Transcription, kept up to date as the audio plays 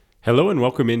Hello and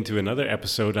welcome into another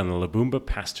episode on the Labumba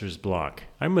Pastor's Blog.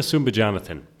 I'm Musumba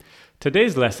Jonathan.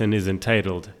 Today's lesson is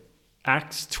entitled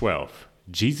Acts 12,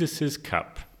 Jesus'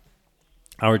 Cup.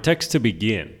 Our text to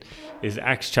begin is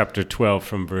Acts chapter 12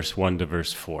 from verse 1 to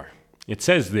verse 4. It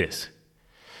says this: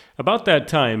 About that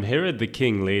time Herod the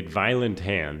king laid violent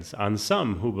hands on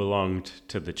some who belonged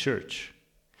to the church.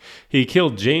 He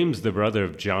killed James the brother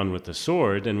of John with a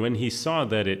sword, and when he saw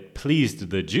that it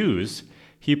pleased the Jews,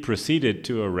 he proceeded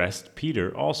to arrest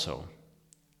Peter also.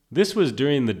 This was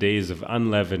during the days of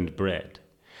unleavened bread.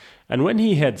 And when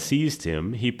he had seized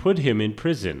him, he put him in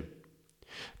prison,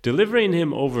 delivering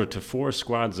him over to 4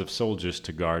 squads of soldiers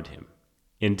to guard him,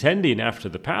 intending after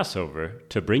the Passover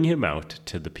to bring him out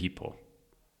to the people.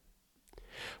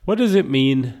 What does it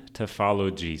mean to follow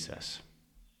Jesus?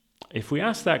 If we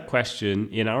ask that question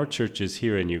in our churches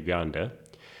here in Uganda,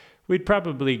 we'd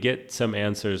probably get some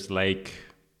answers like,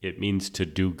 it means to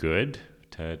do good,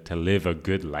 to live a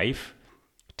good life,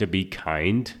 to be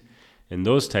kind, and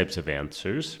those types of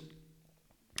answers.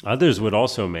 Others would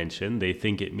also mention they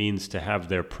think it means to have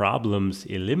their problems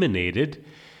eliminated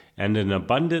and an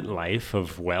abundant life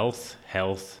of wealth,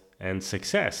 health, and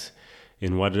success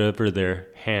in whatever their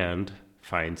hand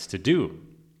finds to do.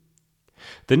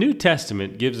 The New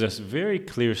Testament gives us very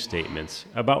clear statements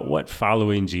about what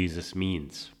following Jesus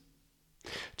means.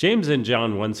 James and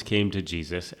John once came to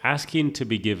Jesus asking to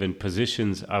be given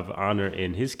positions of honor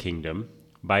in his kingdom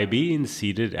by being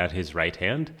seated at his right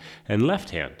hand and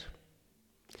left hand.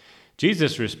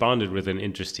 Jesus responded with an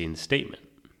interesting statement.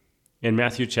 In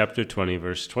Matthew chapter 20,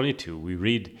 verse 22, we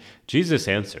read, Jesus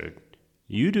answered,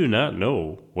 "You do not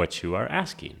know what you are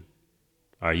asking.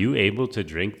 Are you able to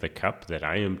drink the cup that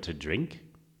I am to drink?"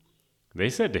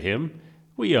 They said to him,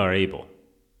 "We are able."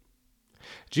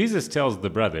 Jesus tells the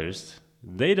brothers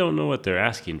they don't know what they're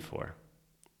asking for.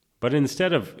 But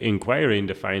instead of inquiring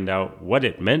to find out what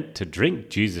it meant to drink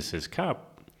Jesus'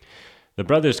 cup, the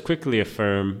brothers quickly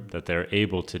affirm that they're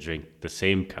able to drink the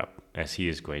same cup as he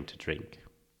is going to drink.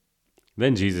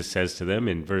 Then Jesus says to them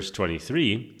in verse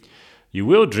 23, "You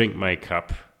will drink my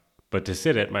cup, but to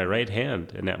sit at my right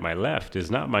hand and at my left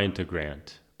is not mine to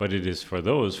grant, but it is for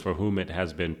those for whom it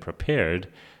has been prepared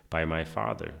by my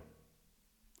Father."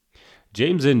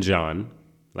 James and John,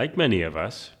 like many of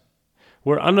us,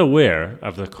 were unaware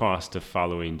of the cost of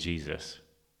following Jesus.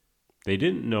 They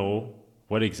didn't know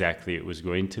what exactly it was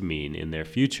going to mean in their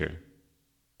future.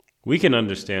 We can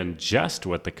understand just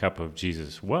what the cup of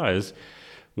Jesus was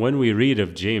when we read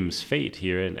of James' fate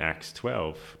here in Acts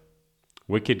 12.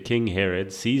 Wicked King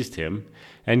Herod seized him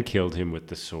and killed him with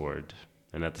the sword,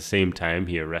 and at the same time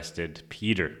he arrested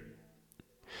Peter.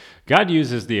 God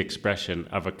uses the expression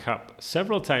of a cup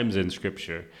several times in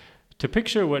Scripture to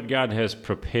picture what God has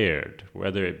prepared,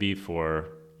 whether it be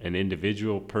for an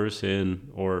individual person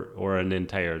or an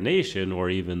entire nation or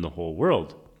even the whole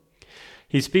world.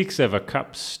 He speaks of a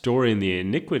cup storing the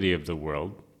iniquity of the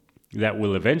world that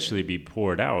will eventually be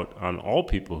poured out on all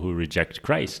people who reject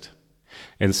Christ.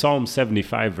 In Psalm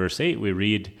 75, verse 8, we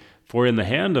read, "For in the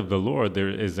hand of the Lord there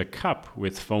is a cup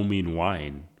with foaming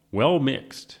wine, well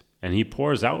mixed, and he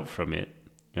pours out from it,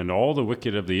 and all the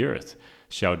wicked of the earth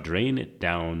shall drain it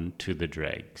down to the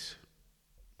dregs."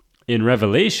 In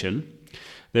Revelation,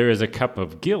 there is a cup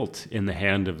of guilt in the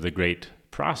hand of the great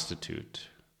prostitute,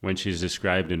 when she's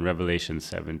described in Revelation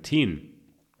 17,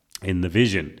 in the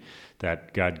vision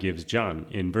that God gives John.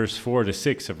 In verse 4 to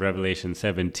 6 of Revelation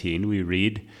 17, we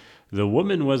read, "The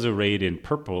woman was arrayed in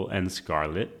purple and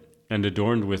scarlet, and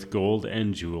adorned with gold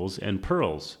and jewels and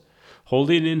pearls,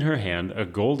 holding in her hand a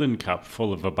golden cup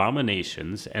full of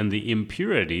abominations and the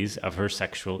impurities of her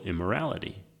sexual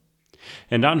immorality.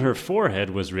 And on her forehead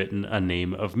was written a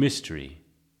name of mystery,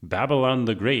 Babylon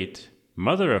the Great,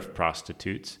 mother of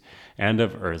prostitutes and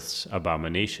of earth's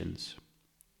abominations.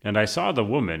 And I saw the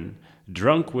woman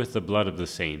drunk with the blood of the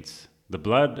saints, the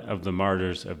blood of the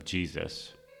martyrs of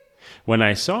Jesus. When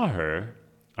I saw her,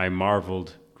 I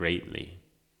marveled greatly."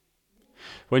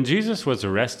 When Jesus was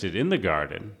arrested in the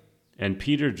garden, and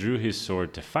Peter drew his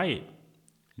sword to fight,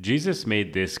 Jesus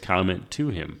made this comment to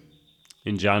him.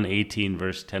 In John 18,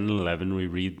 verse 10 and 11, we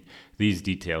read these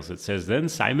details. It says, "Then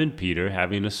Simon Peter,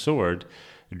 having a sword,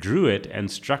 drew it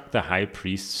and struck the high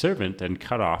priest's servant and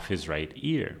cut off his right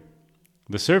ear.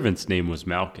 The servant's name was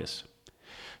Malchus.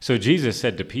 So Jesus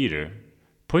said to Peter,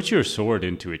 'Put your sword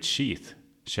into its sheath.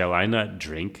 Shall I not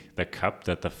drink the cup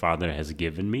that the Father has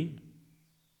given me?'"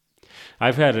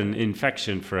 I've had an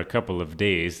infection for a couple of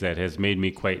days that has made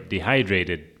me quite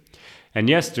dehydrated. And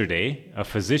yesterday, a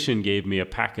physician gave me a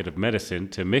packet of medicine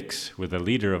to mix with a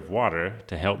liter of water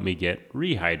to help me get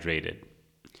rehydrated.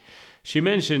 She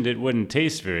mentioned it wouldn't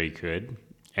taste very good,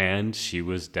 And she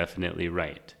was definitely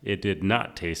right. It did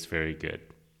not taste very good.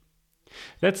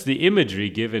 That's the imagery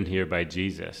given here by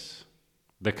Jesus.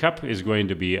 The cup is going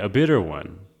to be a bitter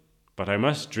one, but I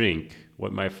must drink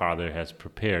what my Father has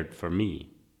prepared for me.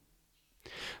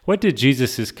 What did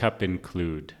Jesus' cup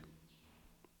include?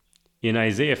 In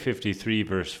Isaiah 53,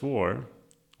 verse 4,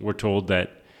 we're told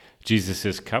that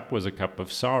Jesus' cup was a cup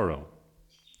of sorrow.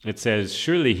 It says,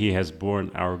 "Surely he has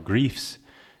borne our griefs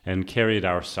and carried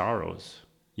our sorrows.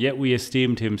 Yet we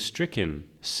esteemed him stricken,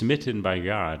 smitten by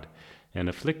God, and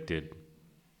afflicted."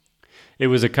 It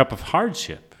was a cup of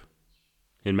hardship.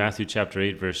 In Matthew chapter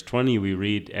 8, verse 20, we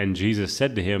read, "And Jesus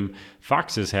said to him,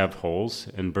 Foxes have holes,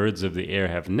 and birds of the air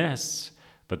have nests,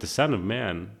 but the Son of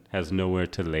Man has nowhere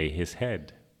to lay his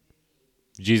head."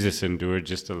 Jesus endured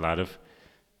just a lot of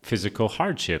physical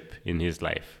hardship in his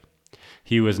life.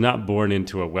 He was not born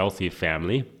into a wealthy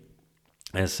family,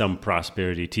 as some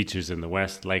prosperity teachers in the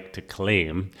West like to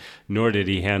claim, nor did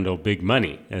he handle big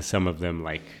money, as some of them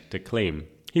like to claim.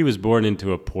 He was born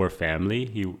into a poor family.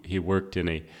 He worked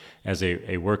as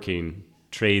a working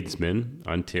tradesman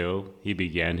until he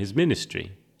began his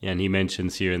ministry. And he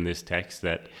mentions here in this text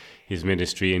that his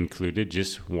ministry included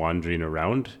just wandering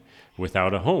around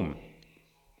without a home.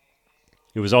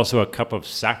 It was also a cup of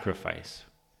sacrifice.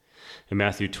 In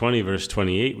Matthew 20, verse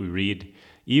 28, we read,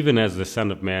 "Even as the Son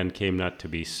of Man came not to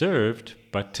be served,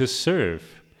 but to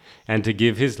serve, and to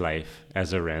give his life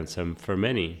as a ransom for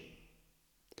many."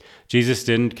 Jesus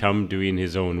didn't come doing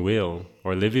his own will,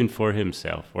 or living for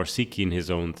himself, or seeking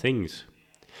his own things.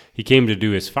 He came to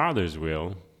do his Father's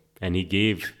will, and he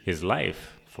gave his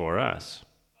life for us.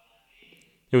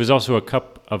 It was also a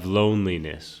cup of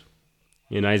loneliness.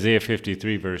 In Isaiah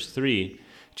 53, verse 3,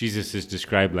 Jesus is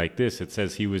described like this. It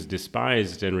says, "He was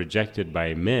despised and rejected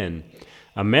by men,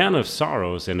 a man of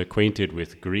sorrows and acquainted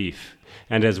with grief.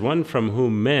 And as one from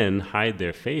whom men hide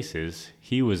their faces,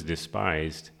 he was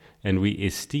despised, and we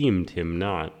esteemed him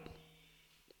not."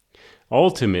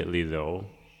 Ultimately, though,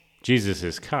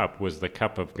 Jesus' cup was the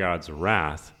cup of God's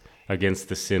wrath against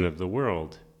the sin of the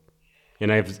world. In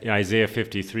Isaiah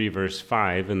 53, verse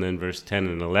 5, and then verse 10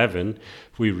 and 11,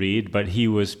 we read, "But he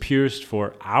was pierced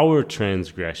for our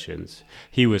transgressions.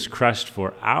 He was crushed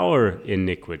for our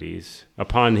iniquities.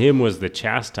 Upon him was the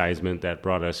chastisement that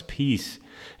brought us peace,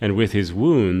 and with his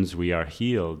wounds we are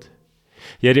healed.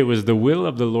 Yet it was the will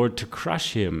of the Lord to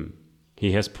crush him.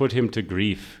 He has put him to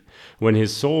grief. When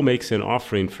his soul makes an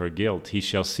offering for guilt, he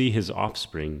shall see his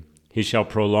offspring. He shall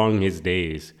prolong his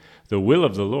days. The will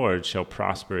of the Lord shall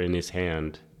prosper in his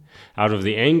hand. Out of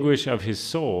the anguish of his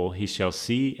soul he shall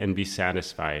see and be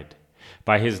satisfied.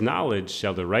 By his knowledge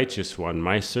shall the righteous one,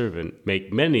 my servant,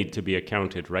 make many to be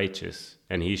accounted righteous,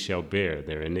 and he shall bear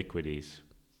their iniquities."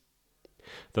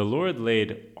 The Lord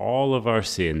laid all of our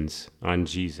sins on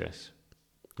Jesus.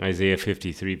 Isaiah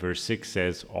 53, verse 6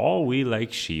 says, "All we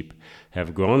like sheep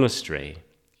have gone astray.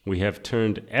 We have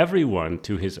turned every one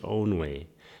to his own way,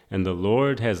 and the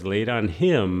Lord has laid on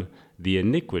him the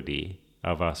iniquity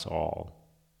of us all."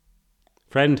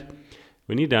 Friend,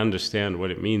 we need to understand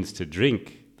what it means to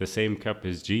drink the same cup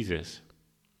as Jesus.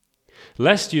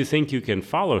 Lest you think you can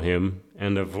follow him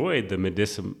and avoid the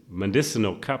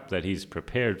medicinal cup that he's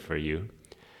prepared for you,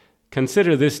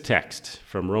 consider this text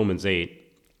from Romans 8,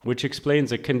 which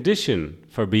explains a condition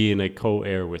for being a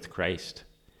co-heir with Christ.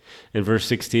 In verse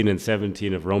 16 and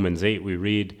 17 of Romans 8, we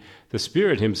read, "The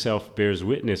Spirit himself bears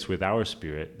witness with our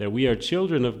spirit that we are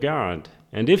children of God,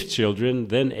 and if children,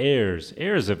 then heirs,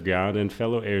 heirs of God and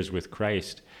fellow heirs with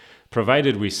Christ,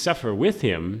 provided we suffer with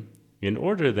him, in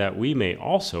order that we may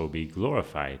also be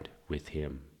glorified with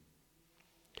him."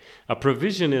 A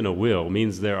provision in a will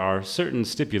means there are certain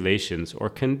stipulations or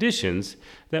conditions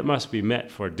that must be met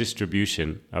for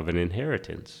distribution of an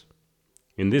inheritance.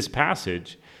 In this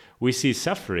passage, we see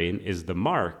suffering is the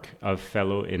mark of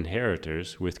fellow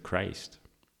inheritors with Christ.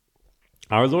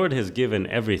 Our Lord has given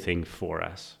everything for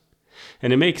us,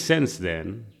 and it makes sense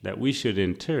then that we should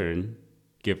in turn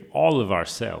give all of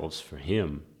ourselves for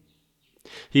him.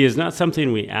 He is not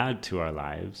something we add to our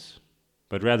lives,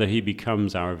 but rather he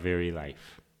becomes our very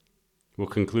life. We'll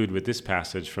conclude with this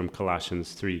passage from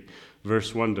Colossians 3,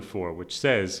 verse 1 to 4, which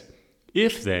says,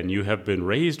 "If then you have been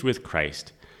raised with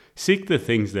Christ, seek the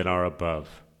things that are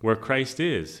above, where Christ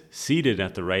is, seated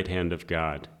at the right hand of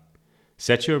God.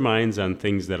 Set your minds on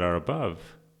things that are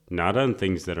above, not on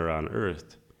things that are on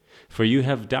earth. For you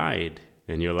have died,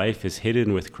 and your life is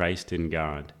hidden with Christ in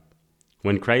God.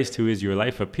 When Christ, who is your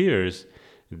life, appears,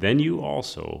 then you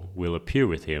also will appear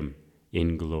with him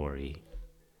in glory."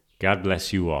 God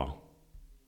bless you all.